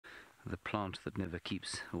the plant that never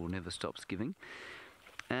keeps or never stops giving.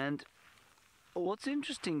 And what's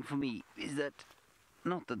interesting for me is that,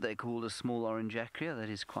 not that they're called a small orange Acria, that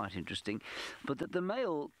is quite interesting, but that the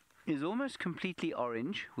male is almost completely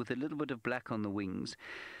orange with a little bit of black on the wings,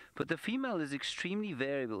 but the female is extremely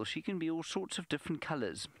variable. She can be all sorts of different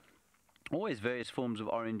colors, always various forms of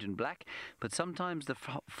orange and black, but sometimes the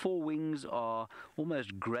forewings are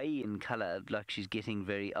almost grey in color, like she's getting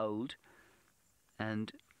very old.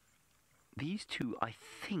 And these two, I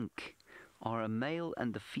think, are a male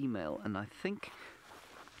and the female, and I think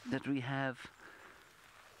that we have,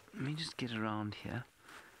 let me just get around here.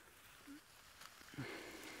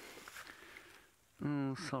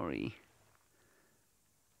 Oh, sorry.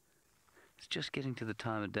 It's just getting to the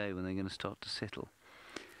time of day when they're going to start to settle.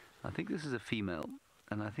 I think this is a female,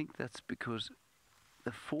 and I think that's because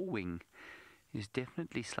the forewing is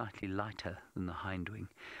definitely slightly lighter than the hindwing.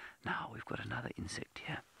 Now we've got another insect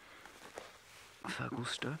here.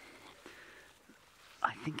 Fergusto.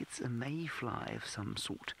 I think it's a mayfly of some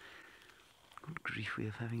sort. Good grief, we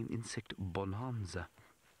are having an insect bonanza.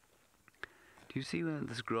 Do you see where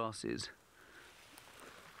this grass is?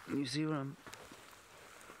 Can you see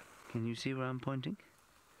where I'm pointing?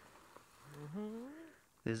 Mm-hmm.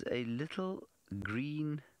 There's a little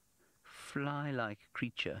green fly-like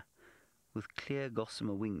creature with clear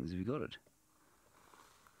gossamer wings. Have you got it?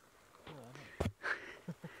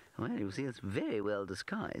 Well, you'll see it's very well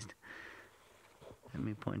disguised. Let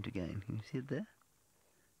me point again. Can you see it there?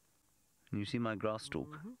 Can you see my grass stalk?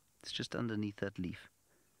 Mm-hmm. It's just underneath that leaf.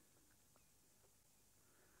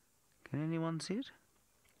 Can anyone see it?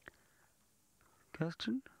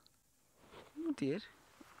 Kirsten? Not yet.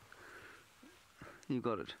 You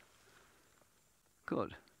got it.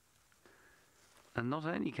 Good. And not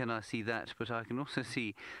only can I see that, but I can also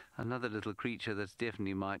see another little creature that's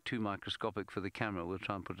definitely too microscopic for the camera. We'll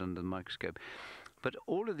try and put it under the microscope. But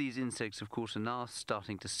all of these insects, of course, are now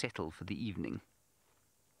starting to settle for the evening,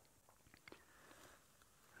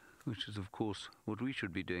 which is, of course, what we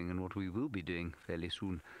should be doing and what we will be doing fairly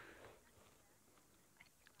soon.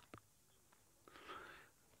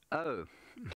 Oh,